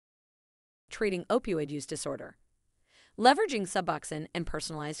treating opioid use disorder. Leveraging Suboxone and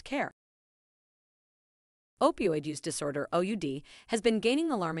personalized care. Opioid use disorder (OUD) has been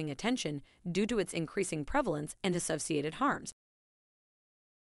gaining alarming attention due to its increasing prevalence and associated harms.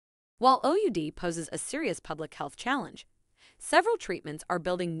 While OUD poses a serious public health challenge, several treatments are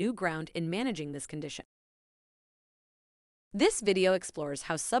building new ground in managing this condition. This video explores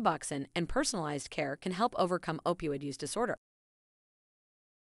how Suboxone and personalized care can help overcome opioid use disorder.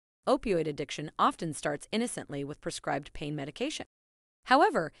 Opioid addiction often starts innocently with prescribed pain medication.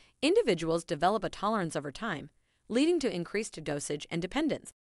 However, individuals develop a tolerance over time, leading to increased dosage and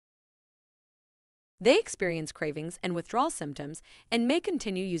dependence. They experience cravings and withdrawal symptoms and may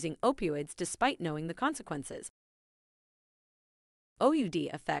continue using opioids despite knowing the consequences. OUD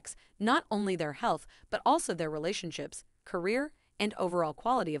affects not only their health but also their relationships, career, and overall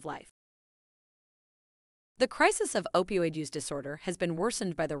quality of life. The crisis of opioid use disorder has been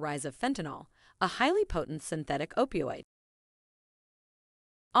worsened by the rise of fentanyl, a highly potent synthetic opioid.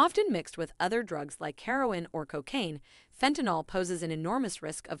 Often mixed with other drugs like heroin or cocaine, fentanyl poses an enormous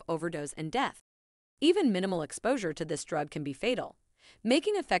risk of overdose and death. Even minimal exposure to this drug can be fatal,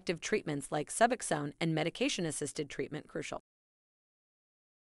 making effective treatments like Suboxone and medication-assisted treatment crucial.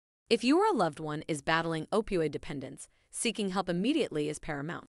 If you or a loved one is battling opioid dependence, seeking help immediately is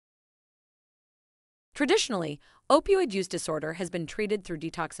paramount. Traditionally, opioid use disorder has been treated through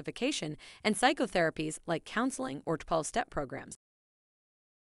detoxification and psychotherapies like counseling or 12-step programs.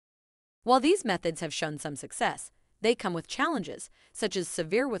 While these methods have shown some success, they come with challenges such as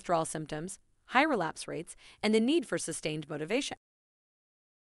severe withdrawal symptoms, high relapse rates, and the need for sustained motivation.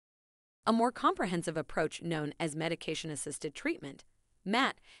 A more comprehensive approach known as medication-assisted treatment,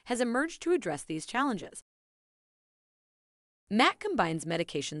 MAT, has emerged to address these challenges. MAT combines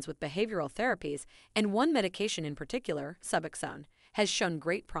medications with behavioral therapies, and one medication in particular, Suboxone, has shown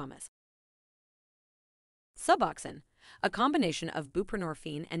great promise. Suboxone, a combination of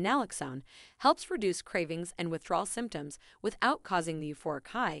buprenorphine and naloxone, helps reduce cravings and withdrawal symptoms without causing the euphoric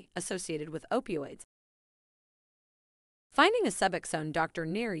high associated with opioids. Finding a Suboxone doctor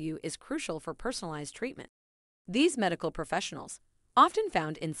near you is crucial for personalized treatment. These medical professionals, often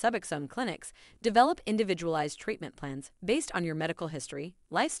found in Suboxone clinics, develop individualized treatment plans based on your medical history,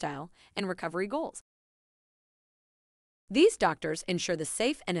 lifestyle, and recovery goals. These doctors ensure the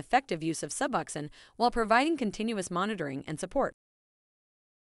safe and effective use of Suboxone while providing continuous monitoring and support.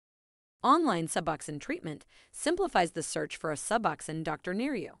 Online Suboxone treatment simplifies the search for a Suboxone doctor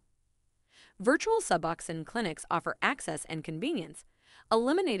near you. Virtual Suboxone clinics offer access and convenience,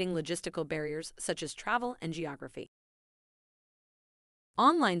 eliminating logistical barriers such as travel and geography.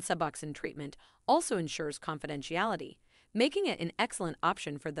 Online Suboxone treatment also ensures confidentiality, making it an excellent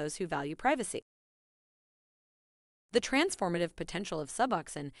option for those who value privacy. The transformative potential of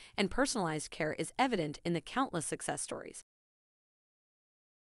Suboxone and personalized care is evident in the countless success stories.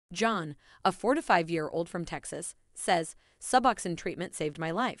 John, a 4 to 5-year-old from Texas, says, "Suboxone treatment saved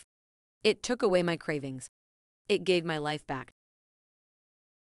my life. It took away my cravings. It gave my life back."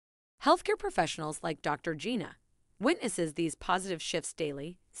 Healthcare professionals like Dr. Gina witnesses these positive shifts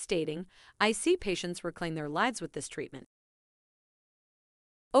daily, stating, "I see patients reclaim their lives with this treatment."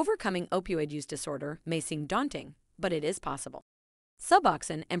 Overcoming opioid use disorder may seem daunting, but it is possible.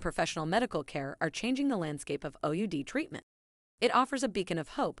 Suboxone and professional medical care are changing the landscape of OUD treatment. It offers a beacon of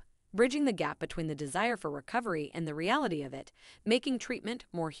hope, bridging the gap between the desire for recovery and the reality of it, making treatment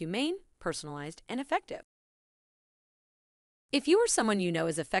more humane, personalized, and effective. If you or someone you know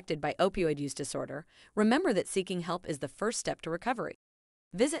is affected by opioid use disorder, remember that seeking help is the first step to recovery.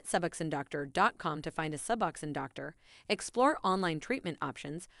 Visit SuboxoneDoctor.com to find a Suboxone doctor, explore online treatment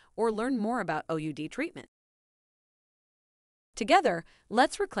options, or learn more about OUD treatment. Together,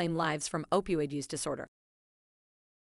 let's reclaim lives from opioid use disorder.